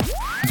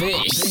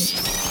This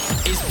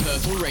is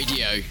Purple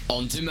Radio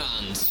on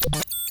demand.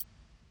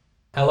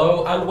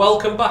 Hello and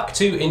welcome back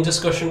to In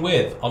Discussion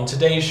With. On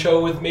today's show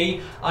with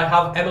me, I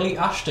have Emily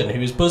Ashton, who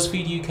is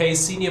BuzzFeed UK's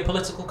senior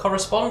political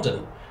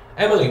correspondent.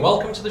 Emily,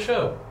 welcome to the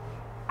show.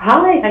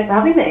 Hi, thanks for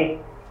having me.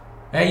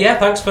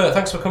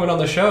 Thanks for coming on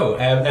the show,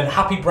 and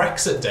happy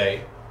Brexit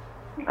Day.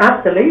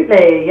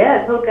 Absolutely,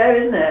 yeah, it's all go,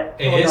 isn't it?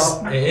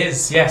 It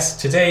is, yes.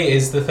 Today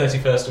is the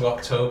 31st of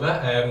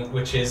October,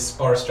 which is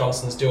Boris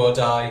Johnson's do or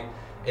die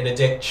in a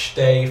ditch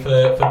day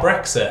for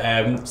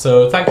Brexit.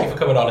 So thank you for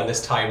coming on in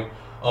this time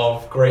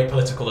of great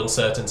political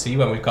uncertainty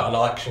when we've got an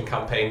election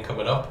campaign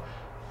coming up.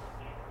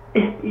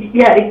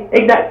 Yeah,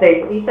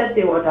 exactly. He said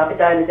do or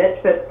die in a ditch,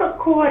 but it's not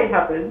quite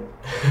happened.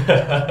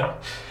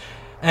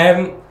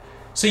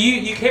 So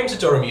you came to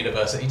Durham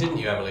University, didn't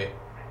you, Emily?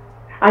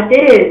 I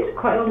did,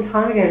 quite a long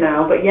time ago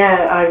now, but yeah,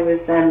 I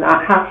was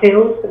at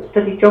Hatfield and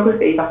studied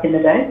geography back in the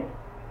day.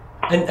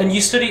 And you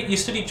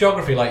studied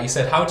geography, like you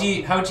said. How do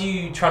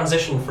you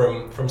transition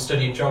from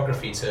studying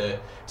geography to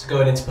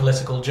going into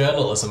political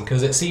journalism?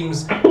 Because it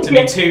seems to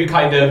be two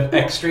kind of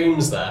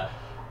extremes there.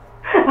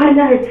 I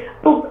know.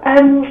 Well,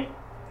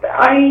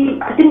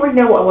 I didn't really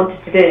know what I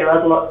wanted to do,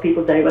 as a lot of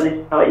people do when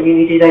they start at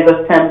uni, do they?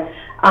 But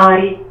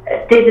I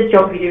did a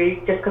geography degree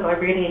just because I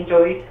really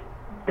enjoyed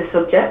the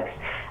subject.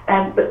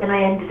 But then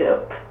I ended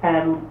up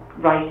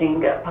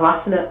writing at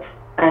Palatinate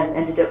and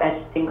ended up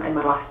editing in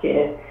my last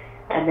year,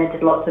 and then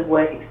did lots of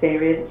work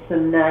experience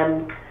and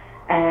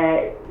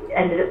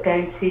ended up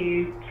going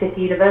to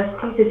City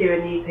University to do a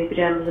newspaper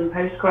journalism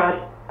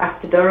postgrad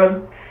after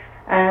Durham,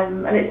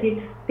 and it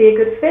seemed to be a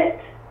good fit.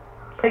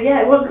 So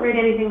yeah, it wasn't really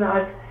anything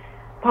that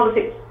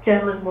politics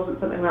journalism wasn't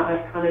something that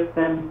I've kind of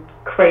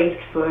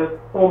craved for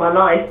all my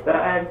life, but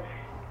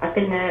I've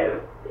been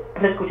a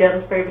political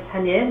journalist for over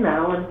 10 years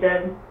now,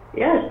 and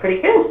yeah, it's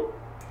pretty good.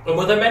 And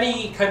were there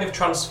many kind of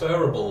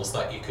transferables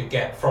that you could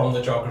get from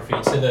the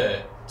geography to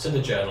the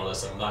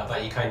journalism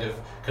that you kind of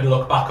can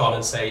look back on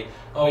and say,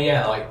 oh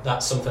yeah, like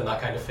that's something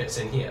that kind of fits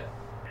in here?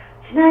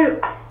 You know,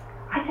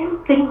 I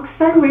don't think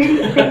so,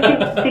 really. I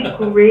think the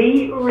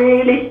degree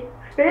really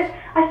fit.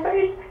 I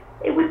suppose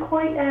it was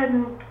quite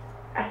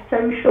a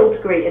social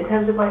degree in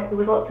terms of like there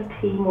was lots of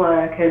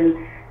teamwork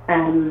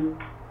and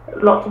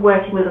lots of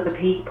working with other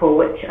people,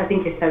 which I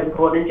think is so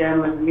important in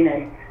journalism, you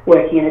know,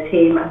 working in a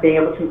team and being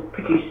able to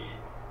produce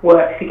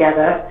work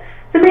together.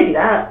 So maybe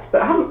that,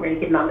 but I haven't really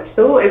given that much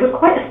thought. It was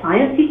quite a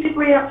sciencey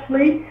degree,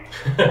 actually.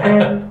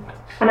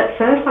 And at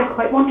first I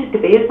quite wanted to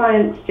be a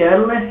science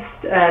journalist.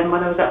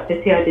 When I was at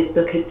City, I did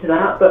look into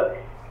that, but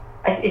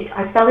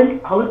I fell into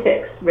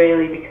politics,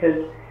 really,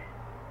 because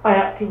I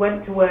actually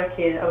went to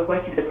I was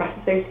working for the Press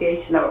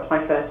Association. That was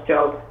my first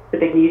job, the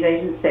big news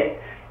agency.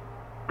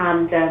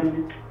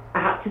 And I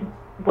had to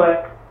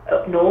work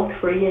up north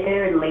for a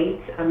year in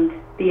Leeds, and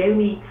the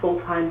only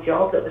full-time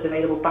job that was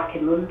available back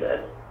in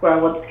London, where I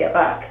wanted to get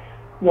back,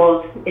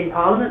 was in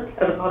Parliament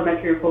as a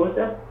parliamentary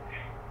reporter.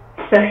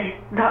 So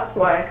that's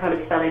why I kind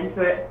of fell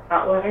into it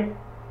that way.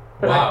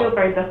 But wow. I feel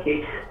very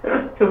lucky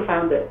to have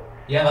found it.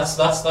 Yeah,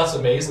 that's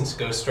amazing to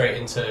go straight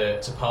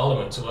into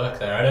Parliament to work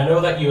there. And I know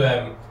that you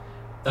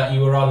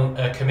were on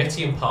a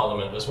committee in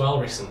Parliament as well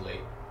recently.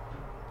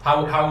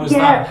 How was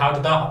that? How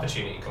did that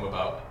opportunity come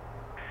about?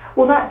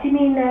 Well, do you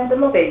mean the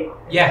lobby?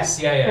 Yes,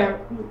 yeah.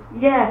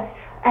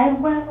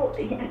 So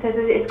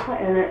it's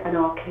quite an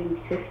arcane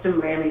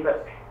system, really,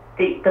 but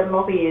the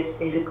lobby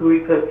is a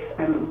group of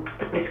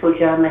political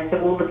journalists,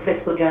 so all the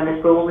political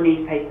journalists for all the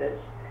newspapers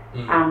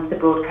and the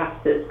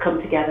broadcasters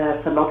come together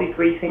for lobby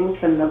briefings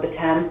from Number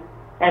 10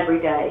 every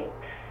day,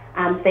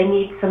 and they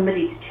need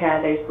somebody to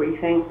chair those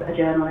briefings, a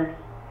journalist,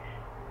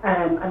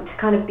 and to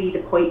kind of be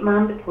the point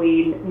man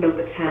between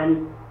Number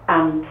 10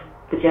 and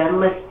the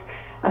journalists.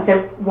 And so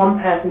one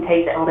person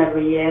takes it on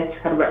every year to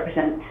kind of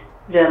represent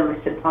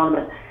journalists in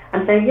Parliament.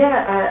 And so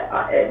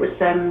it was.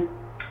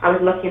 I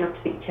was lucky enough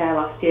to be chair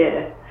last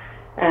year.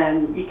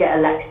 You get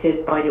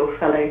elected by your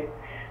fellow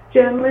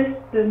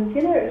journalists, and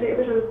you know it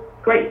was a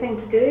great thing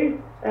to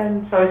do.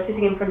 So I was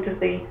sitting in front of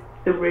the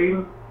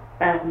room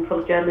full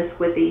of journalists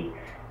with the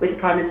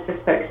Prime Minister's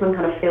spokesman,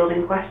 kind of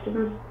fielding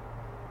questions.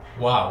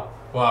 Wow!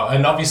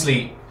 And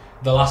obviously,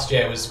 the last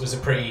year was a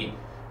pretty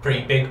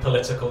big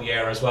political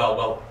year as well.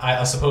 Well,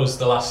 I suppose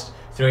the last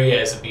 3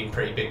 years have been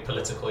pretty big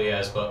political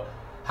years, but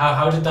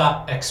how did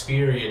that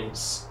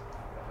experience,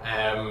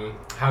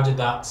 how did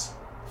that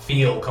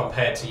feel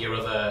compared to your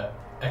other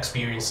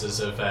experiences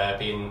of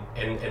being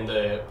in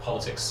the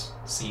politics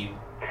scene?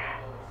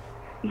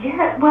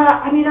 Yeah, well,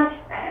 I mean,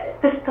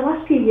 the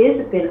last few years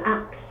have been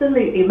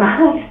absolutely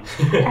mad.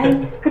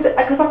 Because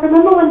I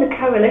remember when the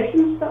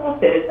coalition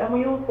started, and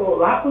we all thought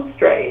that was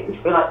strange.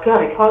 We're like,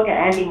 God, it can't get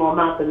any more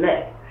mad than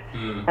this.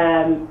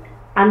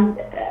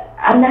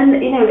 And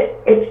then, you know,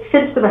 it's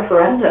since the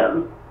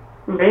referendum,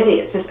 really,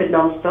 it's just been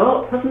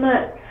non-stop, hasn't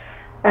it?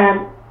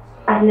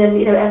 And then,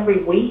 you know,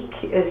 every week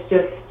is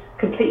just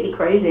completely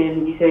crazy,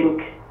 and you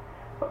think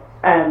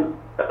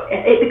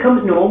it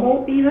becomes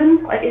normal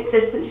even. Like it's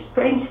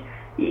strange.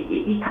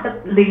 you kind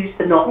of lose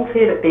the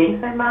novelty of it being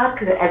so mad,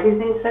 because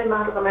everything's so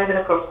mad at the moment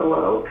across the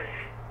world.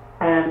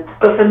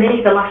 But for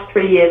me, the last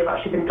 3 years have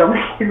actually been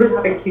dominated with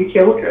having 2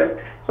 children.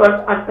 So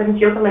I've been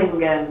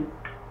juggling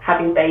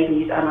having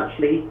babies and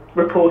actually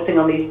reporting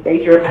on these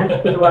major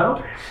events as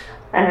well.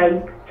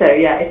 So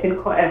yeah, it's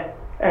been quite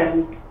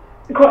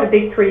a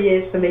big 3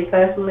 years for me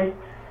personally.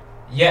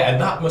 Yeah,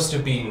 and that must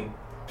have been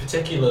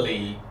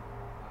particularly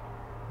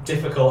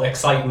difficult,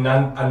 exciting,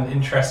 and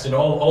interesting.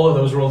 All of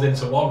those rolled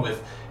into one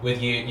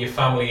with your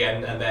family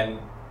and then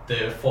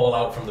the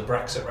fallout from the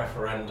Brexit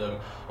referendum,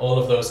 all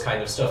of those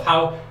kind of stuff.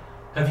 How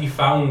have you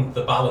found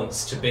the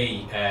balance to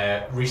be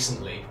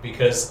recently?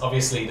 Because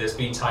obviously there's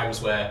been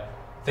times where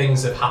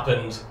things have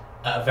happened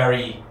at a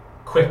very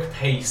quick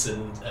pace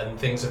and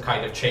things have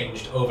kind of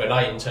changed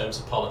overnight in terms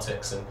of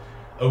politics, and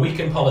a week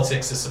in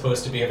politics is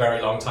supposed to be a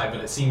very long time,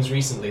 but it seems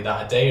recently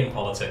that a day in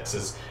politics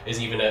is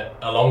even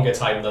a longer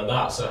time than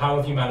that. So how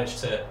have you managed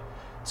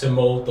to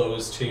mould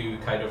those two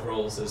kind of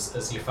roles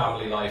as your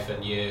family life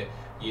and your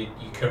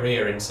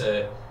career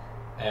into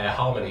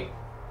harmony?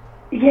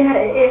 Yeah,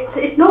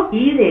 it's not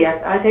easy.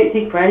 I don't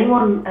think for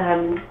anyone,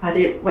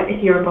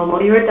 if you're a mum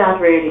or you're a dad,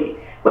 really.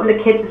 When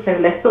the kids are so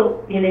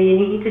little, you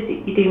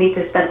do need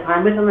to spend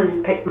time with them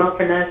and pick them up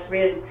for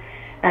nursery,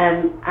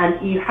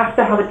 and you have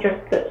to have a job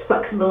that's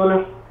flexible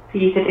enough for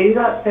you to do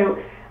that. So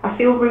I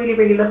feel really,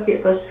 really lucky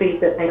at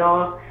BuzzFeed that they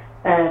are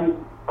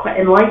quite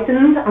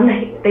enlightened, and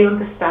they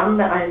understand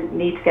that I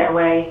need to get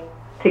away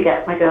to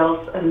get my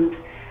girls and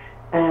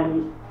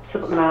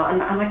sort them out,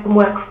 and I can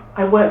work.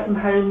 I work from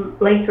home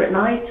later at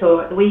night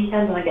or at the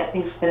weekend, and I get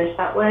things finished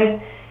that way.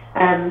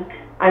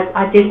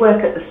 I did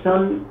work at the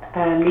Sun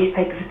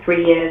newspaper for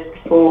 3 years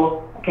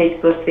before I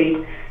came to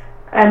BuzzFeed.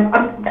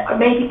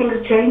 Maybe things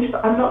have changed,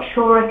 but I'm not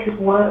sure I could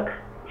work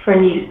for a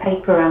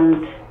newspaper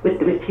and with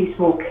 2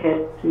 small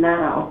kids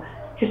now,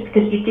 just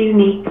because you do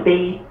need to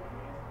be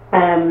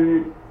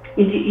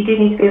you do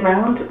need to be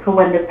around for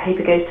when the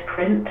paper goes to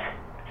print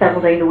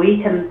several days a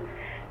week, and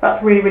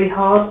that's really, really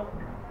hard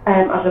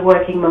as a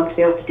working mum to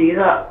be able to do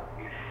that.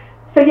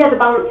 So yeah, the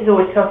balance is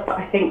always tough, but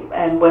I think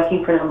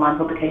working for an online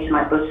publication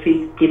like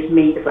BuzzFeed gives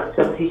me the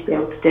flexibility to be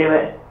able to do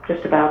it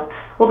just about.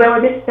 Although I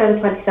missed the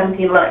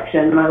 2017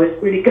 election, and I was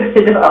really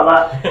gutted about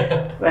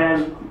that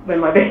when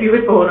my baby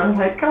was born. I was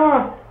like,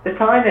 the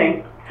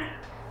timing.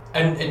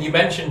 And you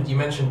mentioned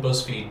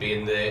BuzzFeed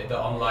being the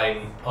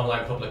online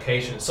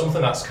publication. It's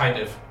something that's kind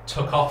of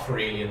took off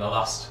really in the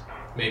last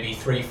maybe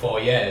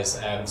 3-4 years,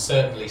 and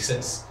certainly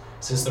since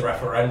the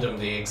referendum,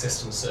 the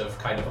existence of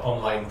kind of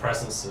online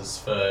presences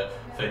for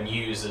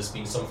news has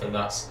been something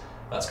that's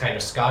kind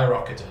of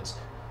skyrocketed.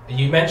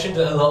 You mentioned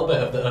a little bit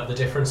of the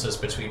differences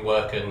between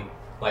working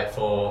like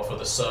for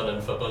the Sun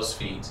and for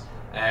BuzzFeed.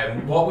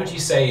 What would you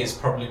say is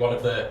probably one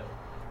of the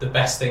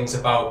best things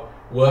about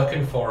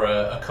working for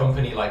a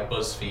company like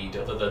BuzzFeed,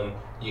 other than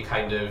your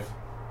kind of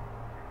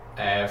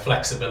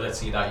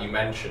flexibility that you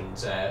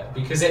mentioned?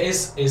 Because it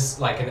is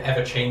like an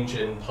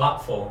ever-changing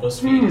platform.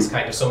 BuzzFeed is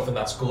kind of something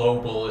that's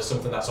global, is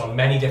something that's on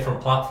many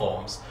different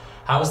platforms.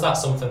 How is that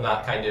something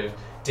that kind of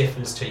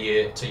differs to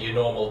your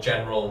normal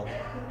general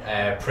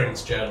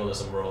print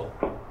journalism role?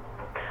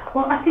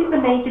 Well, I think the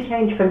major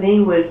change for me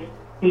was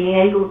being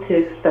able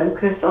to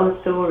focus on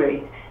a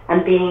story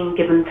and being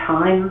given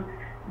time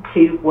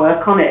to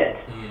work on it.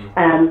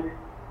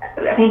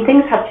 I mean,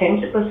 things have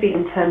changed at BuzzFeed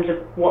in terms of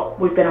what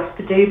we've been asked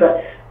to do,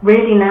 but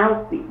really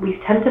now we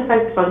tend to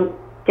focus on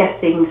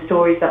getting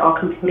stories that are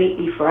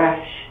completely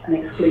fresh and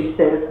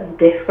exclusive and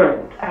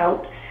different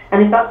out.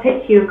 And if that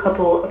takes you a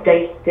couple of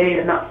days to do,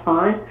 then that's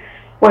fine.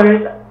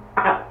 Whereas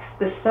at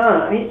the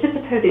Sun, I mean, it's just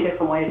a totally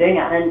different way of doing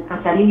it. And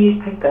as any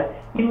newspaper,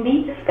 you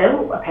need to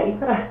fill a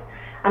paper,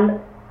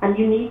 and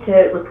you need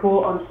to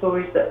report on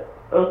stories that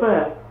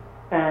other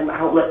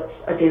outlets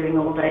are doing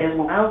all day as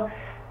well.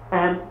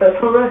 But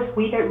for us,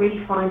 we don't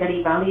really find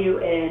any value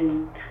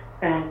in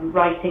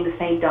writing the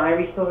same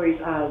diary stories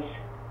as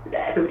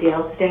everybody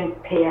else is doing,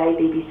 PA,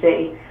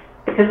 BBC,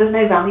 because there's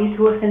no value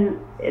to us in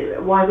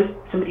why would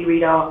somebody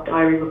read our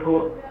diary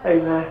report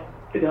over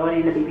The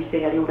Guardian, the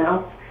BBC, anyone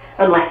else,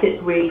 unless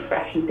it's really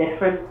fresh and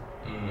different.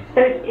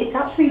 So it's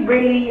actually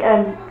really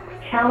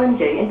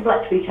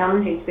intellectually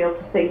challenging to be able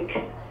to think,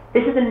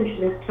 this is an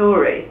interesting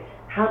story,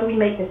 how do we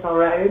make this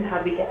our own, how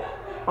do we get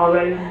our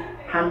own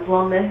handle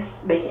on this,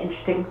 make it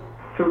interesting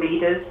for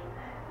readers,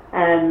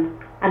 and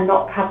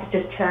not have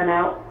to just churn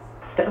out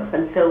stuff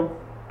and fill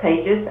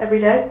pages every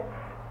day.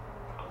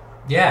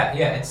 Yeah,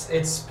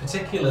 it's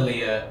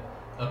particularly a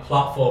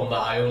platform that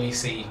I only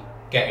see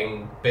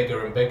getting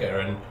bigger and bigger,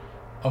 and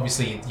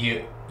obviously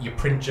your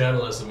print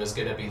journalism is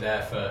going to be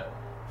there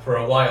for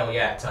a while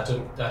yet.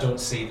 I don't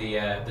see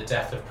the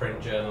death of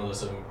print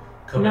journalism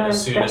coming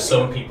as soon as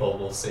some people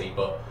will see,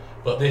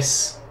 but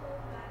this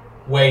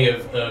way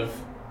of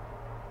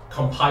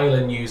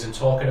compiling news and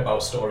talking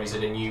about stories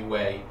in a new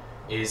way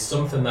is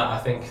something that I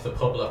think the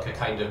public are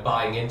kind of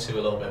buying into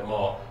a little bit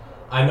more.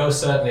 I know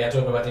certainly, I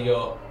don't know whether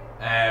you're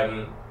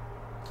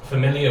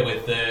familiar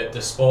with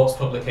the sports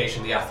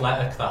publication The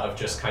Athletic that have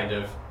just kind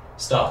of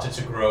started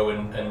to grow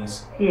and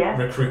Yeah.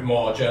 recruit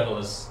more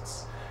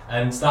journalists,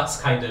 and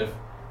that's kind of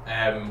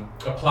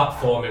a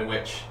platform in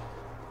which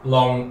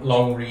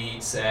long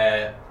reads,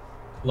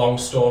 long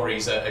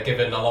stories are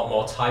given a lot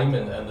more time,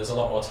 and there's a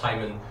lot more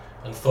time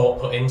and thought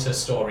put into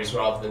stories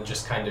rather than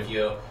just kind of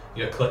your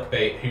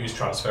clickbait, who's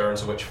transferring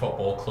to which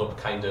football club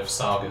kind of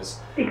sagas.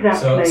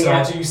 Exactly. So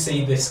yeah. I do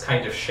see this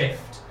kind of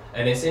shift,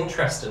 and it's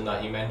interesting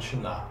that you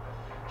mentioned that.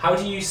 How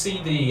do you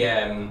see the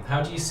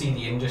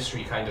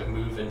industry kind of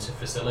moving to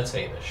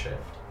facilitate this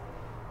shift?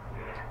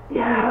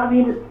 Yeah, I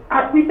mean,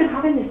 we've been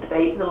having this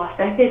debate for the last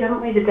decade,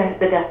 haven't we? The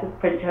death of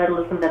print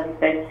journalism and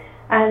everything.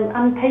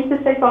 And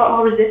papers so far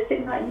are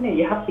resisting that. You know,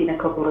 you have seen a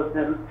couple of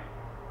them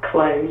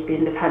close, be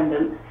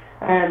independent.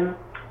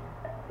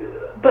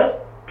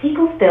 But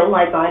people still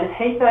like buying a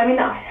paper. I mean,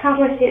 how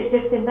do I see it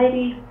shifting?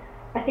 Maybe,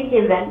 I think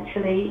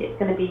eventually it's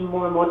going to be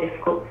more and more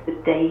difficult for the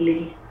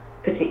daily,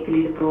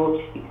 particularly the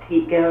broadsheets, to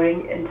keep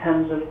going in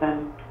terms of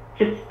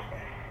just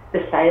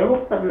the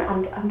sales and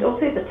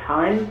also the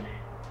time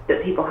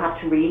that people have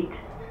to read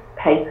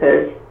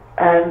papers.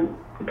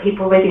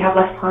 People maybe have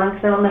less time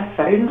to be on their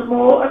phones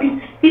more. I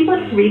mean, people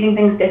are reading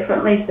things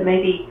differently, so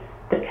maybe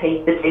the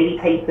daily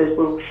papers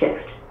will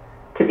shift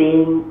to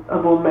being a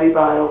more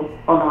mobile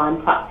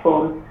online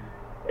platform,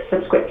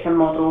 subscription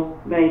model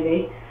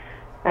maybe.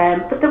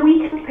 But the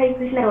weekend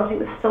papers, you know, I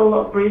think there's still a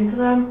lot of room for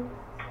them.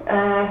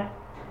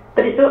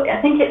 But I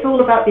think it's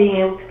all about being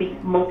able to be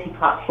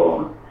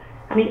multi-platform.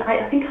 I mean,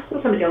 I think I saw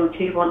somebody on the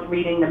tube once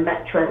reading the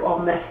Metro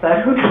on their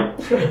phone.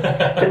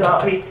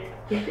 Bizarre. I mean,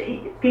 you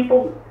see,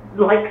 people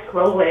like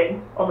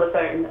scrolling on the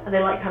phone and they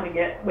like having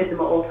it with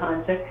them at all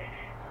times. So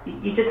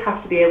you just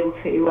have to be able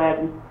to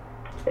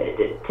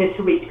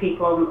reach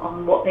people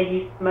on what they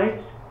use the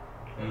most.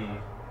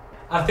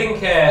 I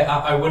think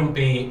I wouldn't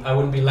be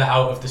let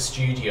out of the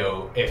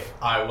studio if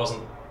I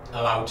wasn't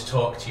allowed to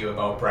talk to you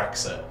about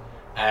Brexit.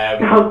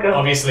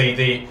 Obviously,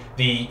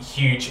 the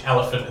huge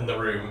elephant in the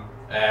room,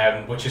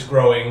 which is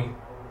growing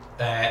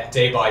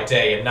day by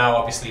day, and now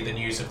obviously the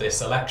news of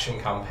this election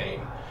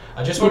campaign.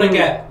 I just want to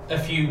get a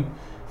few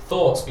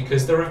thoughts,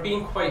 because there have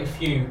been quite a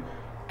few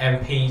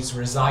MPs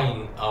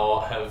resign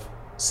or have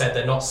said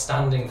they're not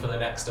standing for the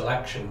next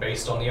election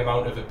based on the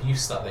amount of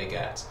abuse that they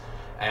get.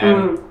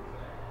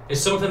 It's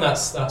something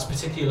that's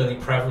particularly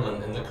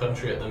prevalent in the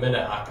country at the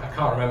minute. I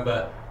can't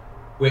remember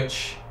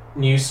which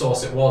news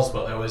source it was,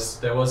 but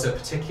there was a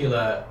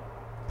particular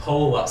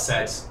poll that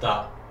said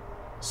that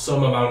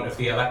some amount of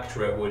the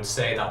electorate would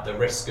say that the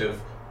risk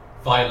of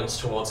violence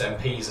towards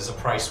MPs is a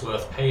price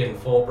worth paying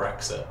for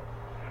Brexit.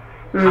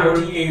 How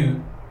do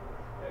you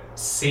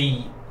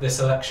see this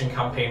election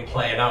campaign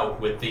playing out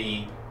with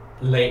the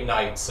late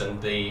nights and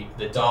the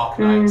dark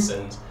nights,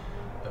 and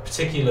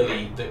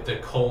particularly the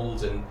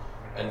cold and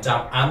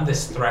damp, and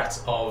this threat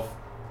of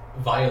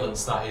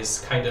violence that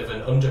is kind of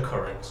an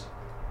undercurrent?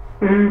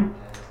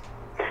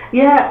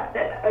 Yeah,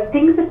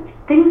 things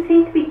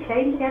seem to be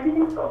changing.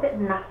 Everything's got a bit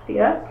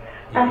nastier.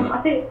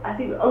 I think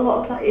a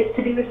lot of that is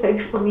to do with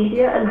social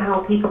media and how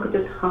people could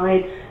just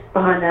hide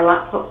behind their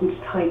laptops and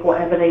just type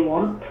whatever they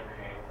want,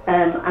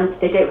 and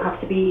they don't have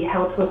to be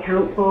held to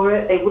account for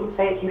it. They wouldn't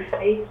say it to your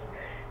face.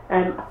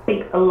 I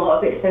think a lot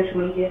of it is social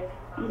media.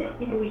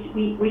 You know,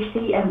 we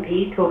see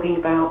MPs talking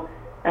about.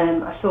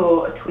 I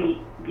saw a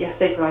tweet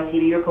yesterday from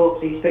ITV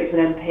reporter who spoke to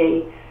an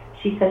MP.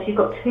 She said she's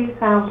got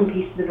 2,000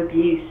 pieces of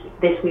abuse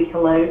this week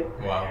alone.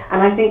 Wow.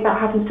 And I think that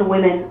happens to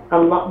women a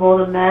lot more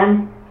than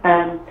men.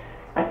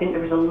 I think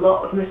there is a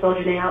lot of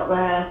misogyny out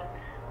there,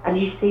 and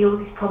you see all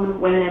these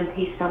prominent women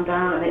MPs stand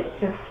down, and it's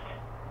just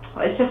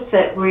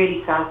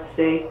really sad to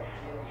see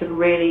some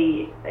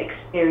really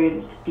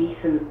experienced,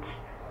 decent,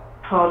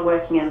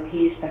 hard-working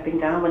MPs stepping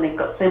down when they've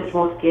got so much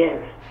more to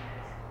give.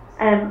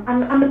 And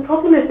the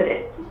problem is that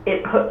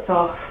it puts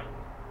off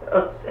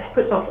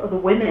other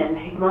women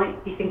who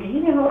might be thinking,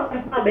 you know what,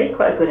 I might make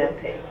quite a good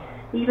MP.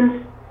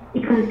 Even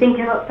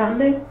thinking about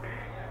standing.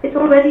 It's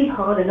already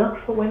hard enough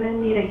for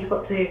women. You know, you've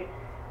got to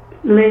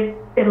live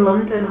in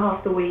London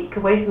half the week,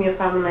 away from your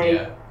family,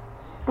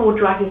 or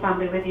drag your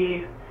family with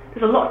you.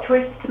 There's a lot of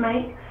choices to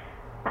make,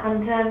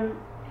 and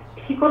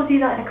if you've got to do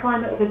that in a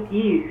climate of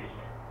abuse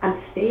and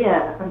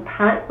fear and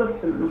panic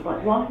buttons,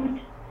 like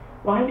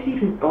why would you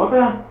even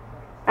bother?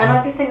 And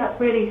I just think that's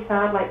really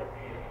sad, like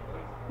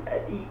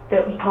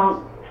that we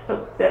can't,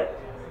 that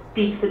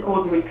decent,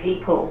 ordinary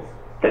people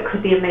that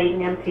could be amazing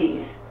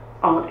MPs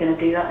aren't going to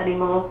do that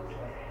anymore.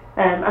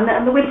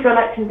 And the winter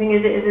election thing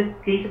is a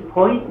decent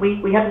point.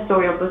 We had a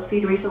story on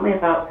BuzzFeed recently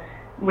about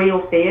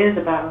real fears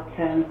about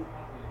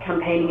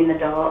campaigning in the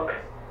dark.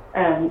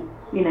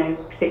 You know,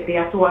 particularly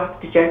after what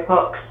happened to Joe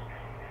Cox.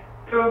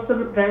 There are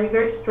some very,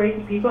 very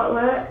strange people out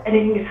there.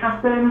 Anything can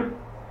happen.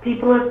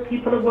 People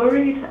are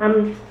worried,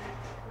 and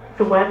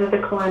the weather, the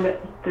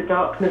climate, the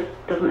darkness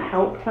doesn't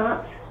help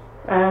that.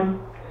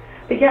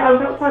 But yeah, I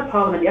was outside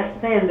Parliament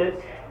yesterday, and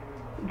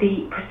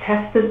the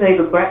protesters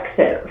over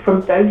Brexit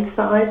from both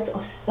sides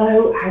are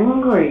so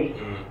angry.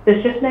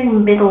 There's just no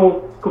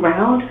middle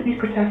ground for these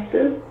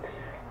protesters.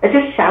 They're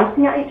just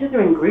shouting at each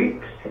other in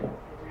groups.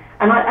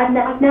 And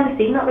I've never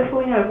seen that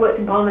before. You know, I've worked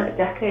in Parliament a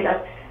decade.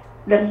 I've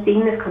never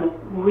seen this kind of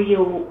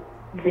real,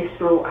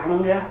 visceral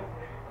anger,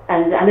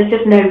 and there's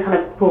just no kind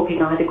of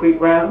talking either group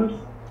round.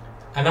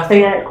 And I So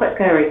think yeah, it's quite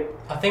scary.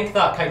 I think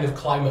that kind of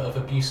climate of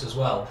abuse as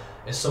well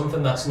is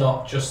something that's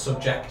not just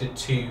subjected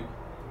to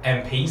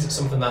MPs, it's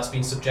something that's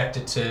been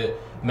subjected to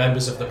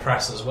members of the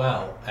press as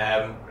well.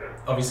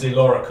 Obviously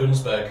Laura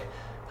Kuenssberg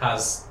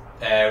has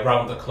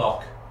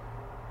round-the-clock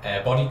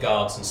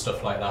bodyguards and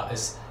stuff like that.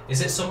 Is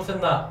it something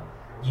that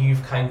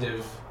you've kind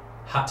of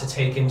had to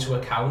take into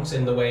account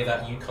in the way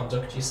that you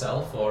conduct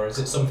yourself, or is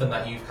it something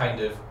that you've kind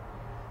of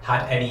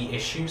had any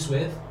issues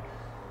with?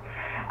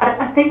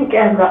 I think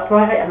that's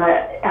right,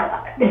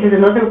 and this is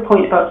another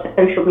point about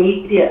social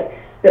media,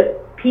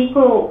 that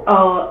people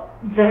are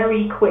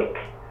very quick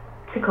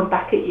to come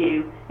back at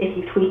you if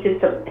you've tweeted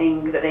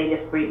something that they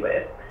disagree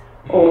with,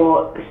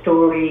 or the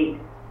story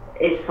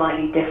is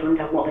slightly different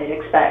than what they'd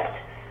expect.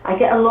 I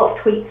get a lot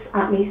of tweets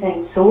at me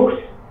saying, source,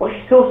 what's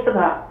your source for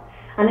that?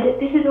 And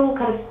this is all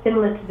kind of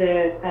similar to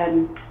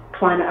the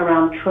climate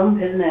around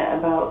Trump, isn't it,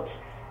 about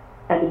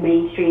the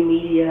mainstream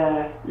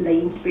media,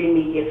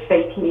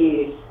 fake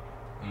news.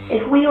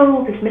 If we are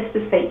all dismissed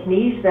as fake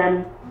news,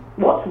 then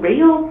what's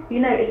real?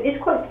 You know,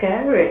 it's quite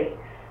scary.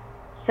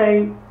 So,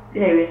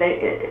 you know,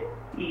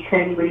 you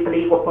can only really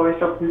believe what Boris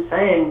Johnson's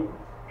saying,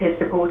 his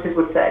supporters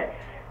would say.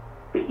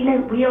 But, you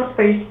know, we are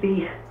supposed to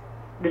be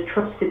the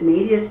trusted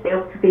media, to be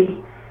able to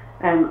be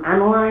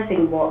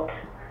analysing what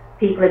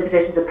people in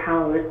positions of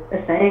power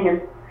are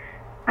saying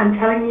and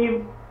telling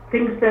you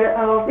things that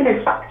are, you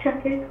know,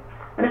 fact-checking.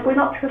 And if we're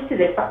not trusted,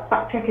 if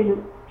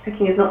fact-checking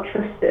is not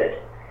trusted,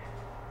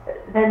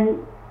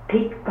 then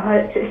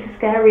it's a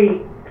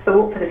scary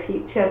thought for the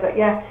future. But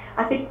yeah,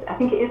 I think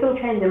it is all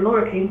changing.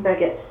 Laura Kuenssberg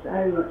gets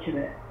so much of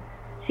it.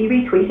 She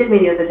retweeted me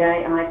the other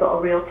day, and I got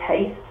a real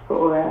taste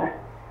for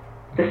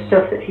the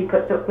stuff that she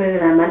puts up with and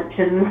her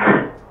mentions.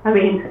 I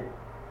mean,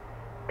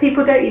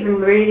 people don't even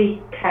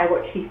really care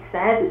what she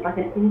said. It's like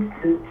an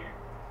instant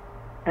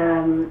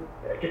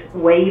just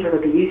wave of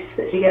abuse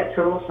that she gets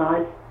from all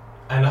sides.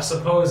 And I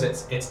suppose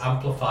it's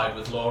amplified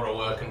with Laura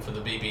working for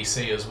the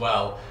BBC as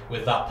well,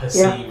 with that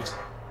perceived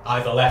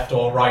either left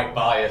or right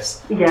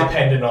bias,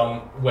 depending on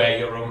where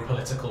your own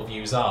political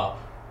views are.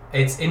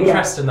 It's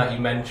interesting that you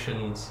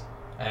mentioned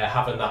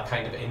having that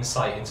kind of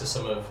insight into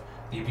some of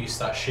the abuse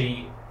that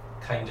she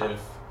kind of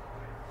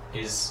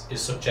is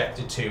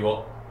subjected to,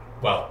 or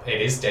well,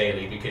 it is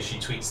daily because she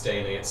tweets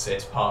daily.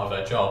 It's part of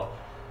her job.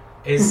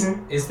 Is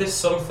this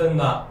something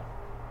that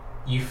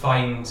you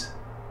find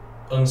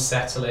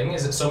unsettling?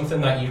 Is it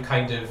something that you've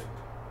kind of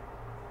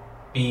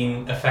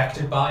been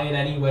affected by in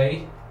any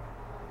way?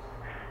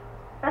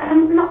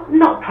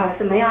 Not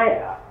personally.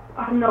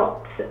 I'm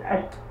not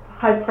as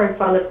high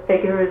profile a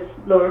figure as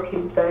Laura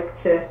Kuenssberg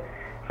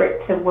for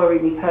it to worry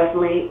me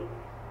personally.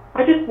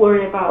 I just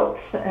worry about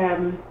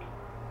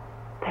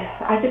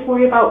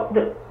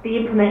the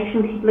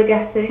information people are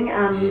getting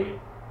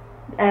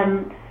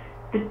and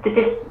the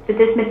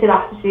dismissive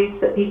attitudes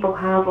that people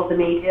have of the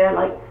media.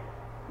 Like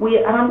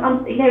you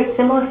know, it's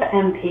similar for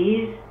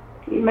MPs.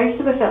 Most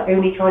of us are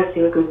only trying to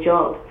do a good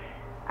job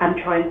and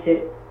trying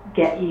to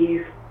get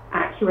you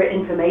accurate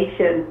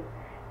information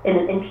in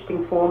an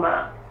interesting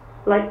format.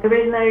 Like, there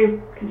is no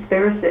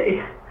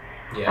conspiracy.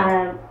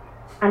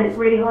 And it's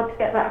really hard to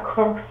get that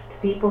across to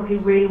people who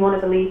really want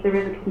to believe there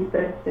is a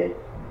conspiracy.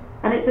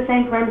 And it's the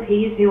same for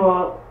MPs, who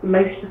are,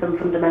 most of them,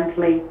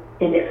 fundamentally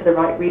in it for the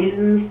right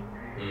reasons.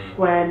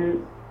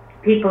 When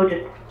people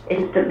just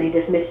instantly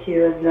dismiss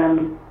you as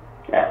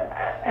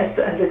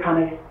a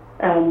kind of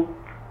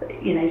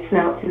you know,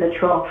 snouts in the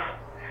trough,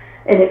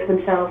 in it for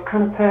themselves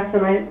kind of person.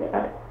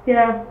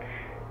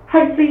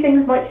 Hopefully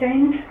things might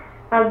change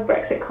as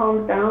Brexit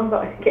calms down,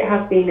 but I think it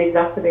has been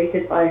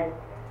exacerbated by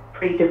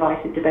pretty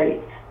divisive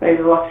debates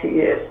over the last few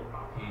years.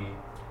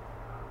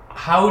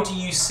 How do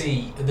you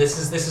see this?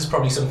 Is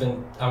probably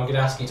something I'm going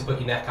to ask you to put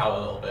your neck out a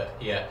little bit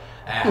here.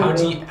 How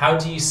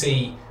do you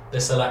see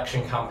this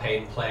election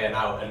campaign playing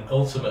out, and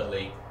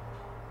ultimately,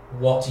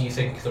 what do you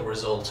think the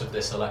result of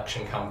this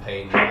election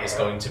campaign is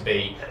going to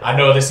be? I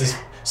know this is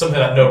something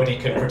that nobody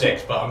can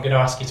predict, but I'm going to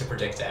ask you to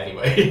predict it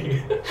anyway.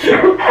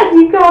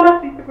 You can't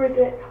ask me to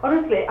predict.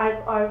 Honestly,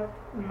 I've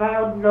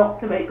vowed not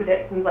to make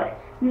predictions. Like,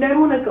 no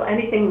one has got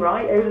anything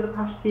right over the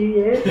past few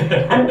years.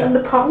 and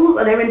the polls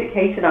are no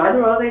indication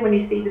either, are they? When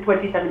you see the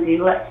 2017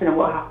 election and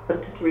what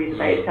happened to Theresa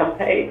May's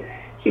campaign,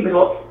 she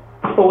was,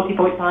 40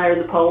 points higher in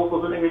the polls,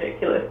 wasn't it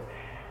ridiculous?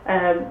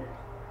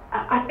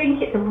 I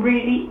think it's a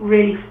really,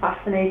 really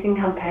fascinating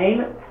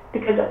campaign,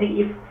 because I think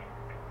you've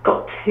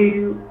got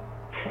two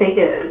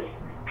figures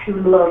who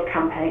love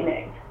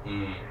campaigning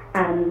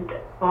and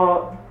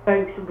are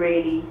both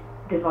really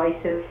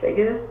divisive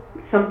figures.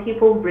 Some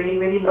people really,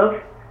 really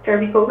love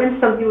Jeremy Corbyn,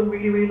 some people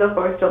really, really love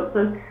Boris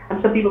Johnson,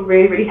 and some people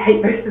really, really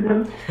hate both of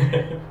them.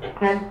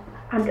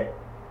 And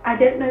I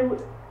don't know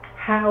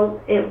how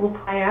it will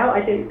play out.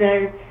 I don't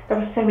know. There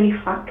are so many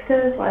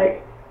factors.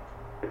 Like,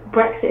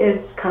 Brexit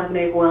is kind of an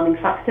overwhelming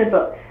factor,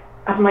 but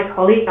as my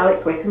colleague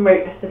Alex Wickham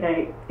wrote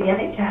yesterday, the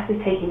NHS is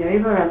taking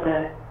over as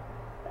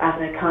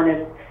as a kind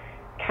of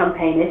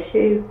campaign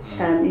issue.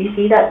 You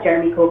see that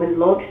Jeremy Corbyn's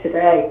launch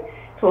today.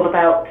 It's all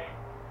about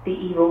the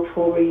evil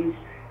Tories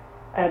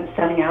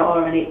selling out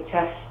our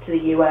NHS to the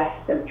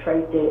US and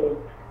trade deals.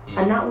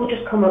 And that will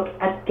just come up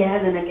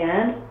again and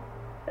again.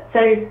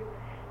 So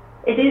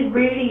it is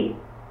really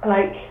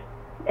like,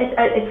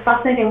 it's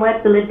fascinating. Where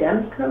do the Lib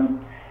Dems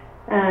come?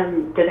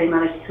 Do they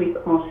manage to sweep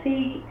up more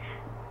seats?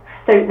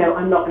 Don't know.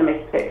 I'm not going to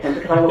make a prediction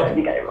because I will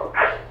only get it wrong.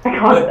 I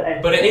can't say.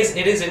 But it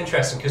is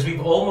interesting because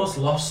we've almost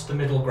lost the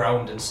middle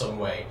ground in some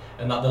way,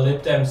 and that the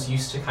Lib Dems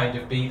used to kind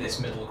of be this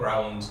middle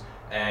ground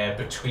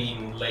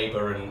between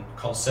Labour and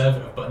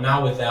Conservative, but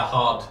now with their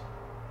hard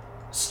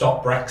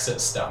stop Brexit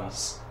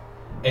stance,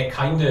 it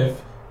kind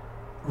of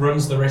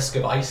runs the risk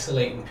of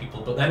isolating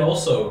people, but then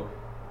also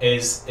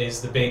is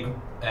the big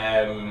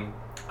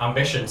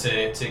ambition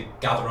to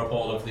gather up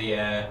all of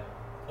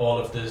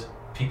the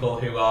people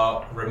who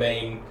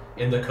remain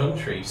in the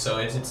country. So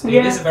it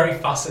is a very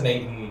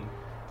fascinating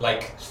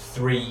like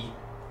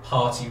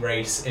three-party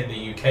race in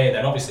the UK. And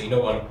then obviously no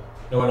one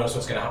knows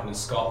what's going to happen in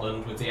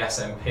Scotland with the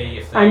SNP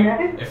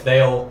if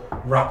they'll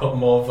wrap up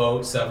more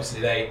votes.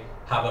 Obviously they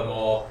have a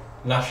more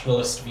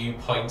nationalist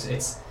viewpoint.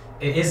 It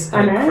is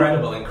an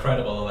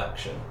incredible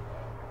election.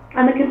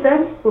 And the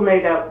Conservatives will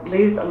no doubt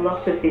lose a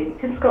lot of seats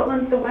in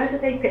Scotland, so where do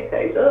they pick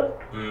those up?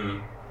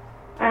 And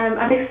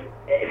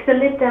if the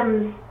Lib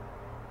Dems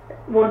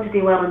want to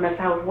do well in the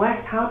South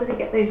West, how do they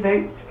get those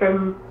votes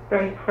from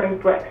very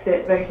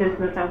pro-Brexit voters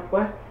in the South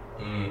West?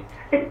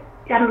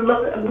 And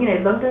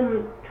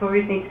London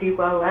Tories need to do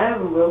well there,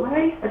 and will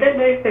they? I don't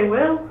know if they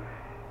will.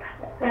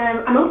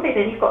 And also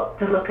then you've got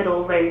to look at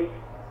all those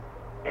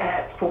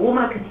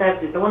former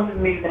Conservatives, the ones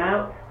who've moved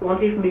out, the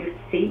ones who've moved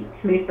seats,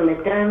 moved to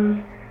Lib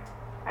Dems,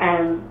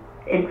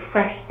 in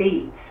fresh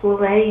seats. Will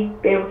they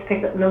be able to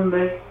pick up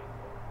numbers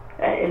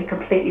in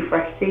completely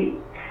fresh seats?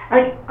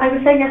 I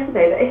was saying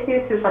yesterday that if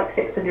there was like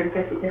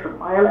 650 different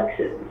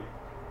by-elections,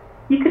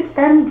 you could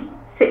spend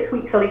 6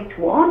 weeks on each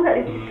one.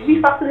 It would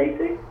be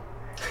fascinating.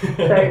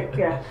 So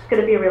yeah, it's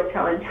going to be a real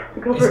challenge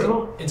to cover it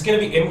all. It's going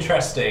to be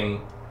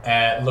interesting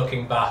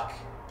looking back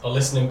or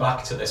listening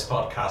back to this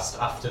podcast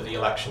after the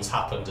elections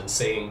happened and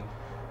seeing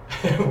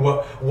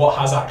what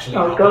has actually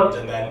happened, God.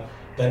 And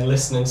then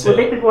listening to. Well,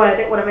 this is why I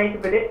don't want to make a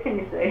prediction.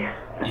 You see.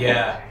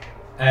 Yeah.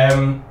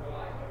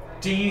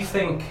 Do you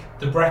think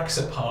the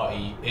Brexit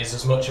Party is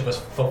as much of a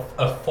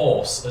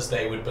force as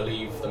they would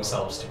believe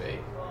themselves to be?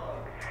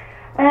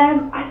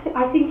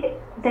 I think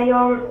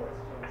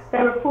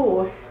they're a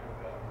force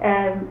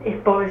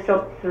if Boris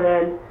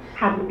Johnson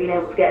hadn't been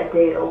able to get a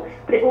deal.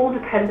 But it all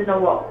depended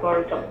on what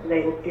Boris Johnson was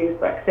able to do with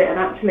Brexit. And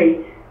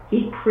actually,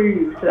 he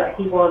proved that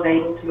he was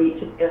able to reach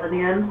a deal in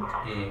the end.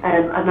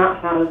 And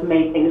that has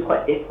made things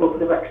quite difficult for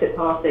the Brexit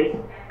Party.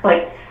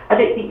 Like, I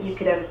don't think you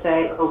could ever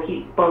say,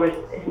 Boris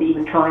isn't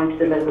even trying to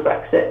deliver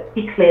Brexit.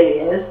 He clearly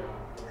is.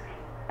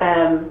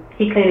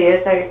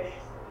 So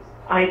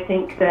I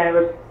think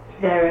they're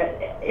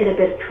in a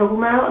bit of trouble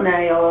now, and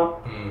they are,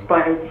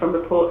 from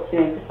reports,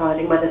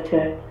 deciding whether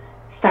to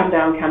stand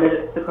down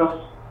candidates across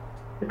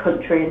the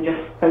country and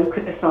just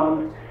focus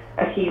on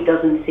a few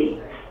dozen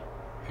seats,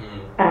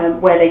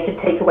 where they could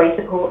take away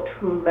support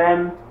from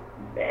the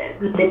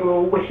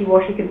liberal,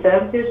 wishy-washy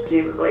Conservatives,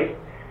 presumably.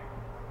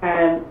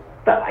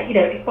 But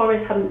if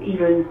Boris hadn't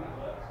even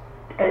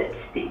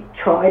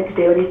tried to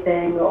do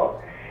anything, or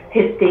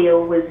his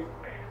deal was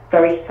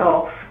very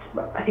soft,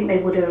 I think they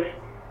would have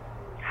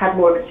had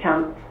more of a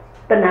chance.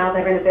 But now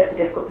they're in a bit of a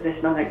difficult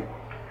position, I think.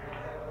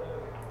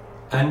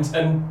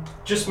 And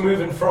just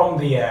moving from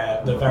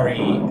the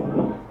very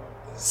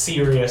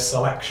serious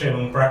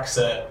election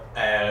Brexit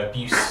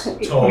abuse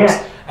talks,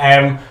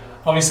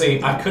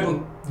 obviously I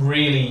couldn't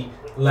really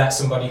let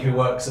somebody who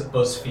works at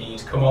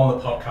BuzzFeed come on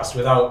the podcast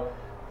without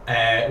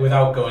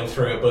going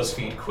through a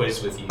BuzzFeed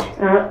quiz with you.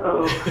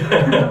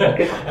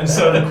 And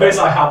so the quiz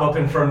I have up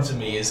in front of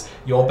me is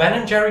your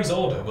Ben & Jerry's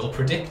order will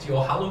predict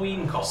your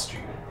Halloween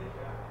costume.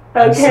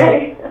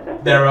 Okay. So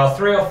there are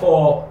 3 or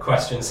 4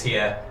 questions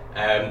here,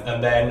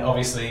 and then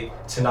obviously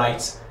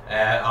tonight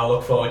I'll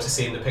look forward to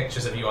seeing the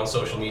pictures of you on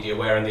social media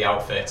wearing the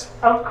outfit.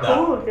 Of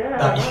course,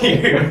 that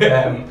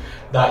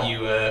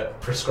you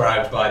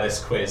prescribed by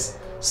this quiz.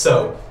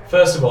 So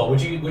first of all,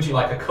 would you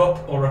like a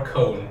cup or a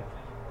cone?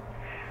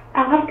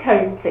 I'll have a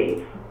cone,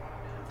 please.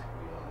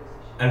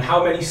 And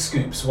how many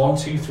scoops? 1,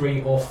 2,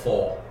 3, or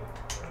 4?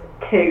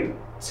 2.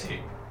 2.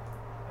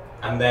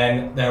 And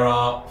then there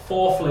are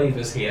 4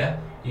 flavours here.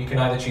 You can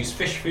either choose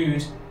fish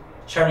food,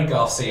 cherry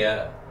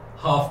Garcia,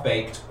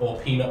 half-baked, or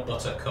peanut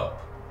butter cup.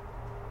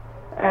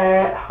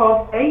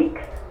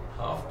 Half-baked.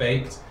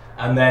 Half-baked.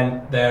 And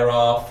then there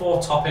are 4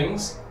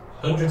 toppings,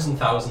 hundreds and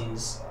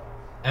thousands,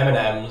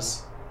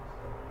 M&Ms,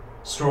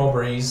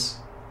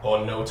 strawberries,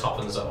 or no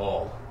toppings at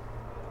all.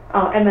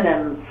 Oh,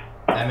 M&Ms.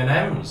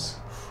 M&Ms.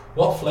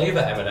 What flavour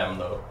M&M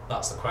though?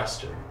 That's the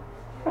question.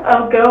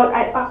 Oh God,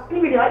 I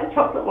really like the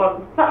chocolate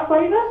one. Is that a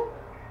flavour?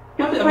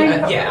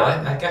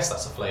 I guess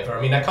that's a flavour.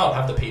 I mean, I can't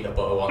have the peanut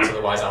butter ones,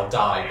 otherwise I'll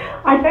die.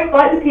 But... I don't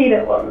like the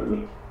peanut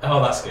ones.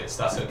 Oh, that's good.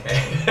 That's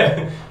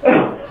okay.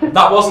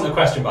 That wasn't a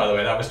question, by the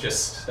way. That was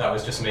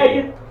just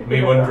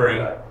me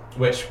wondering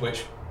which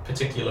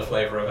particular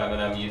flavour of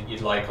M&M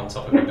you'd like on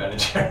top of your Ben and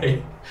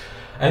Jerry.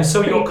 And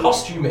so your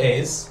costume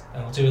is,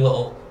 and we'll do a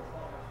little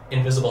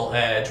invisible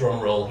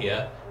drum roll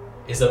here,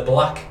 is a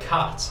black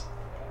cat.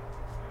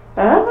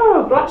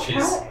 Oh, black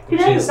cat.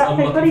 That's so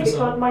funny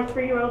because my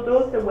 3-year-old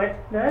daughter went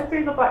to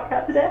nursery with a black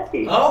cat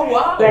today. Oh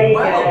wow! There you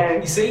wow.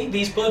 go. You see,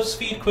 these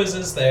BuzzFeed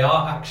quizzes, they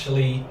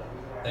actually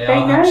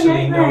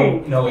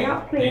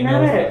know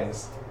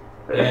things.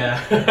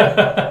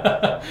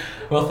 Yeah.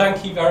 Well,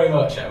 thank you very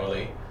much,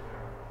 Emily.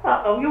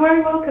 Oh, you're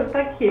very welcome.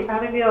 Thank you for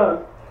having me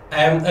on.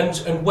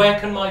 And where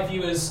can my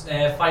viewers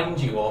find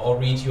you or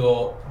read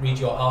your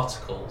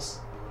articles?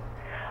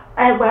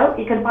 Well,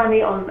 you can find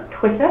me on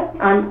Twitter.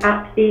 I'm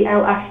at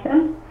EL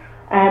Ashton,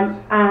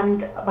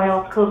 and my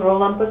articles are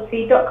all on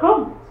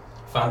BuzzFeed.com.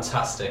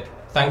 Fantastic.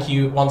 Thank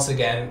you once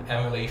again,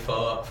 Emily,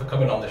 for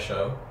coming on the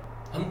show.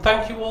 And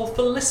thank you all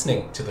for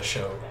listening to the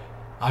show.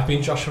 I've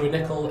been Joshua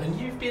Nicol, and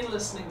you've been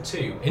listening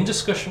to In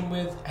Discussion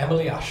with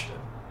Emily Ashton.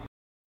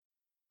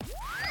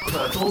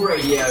 Purple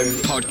Radio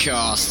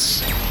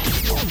Podcasts.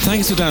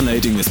 Thanks for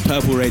downloading this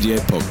Purple Radio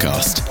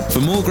podcast. For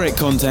more great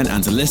content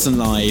and to listen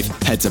live,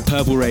 head to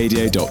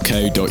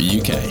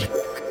purpleradio.co.uk.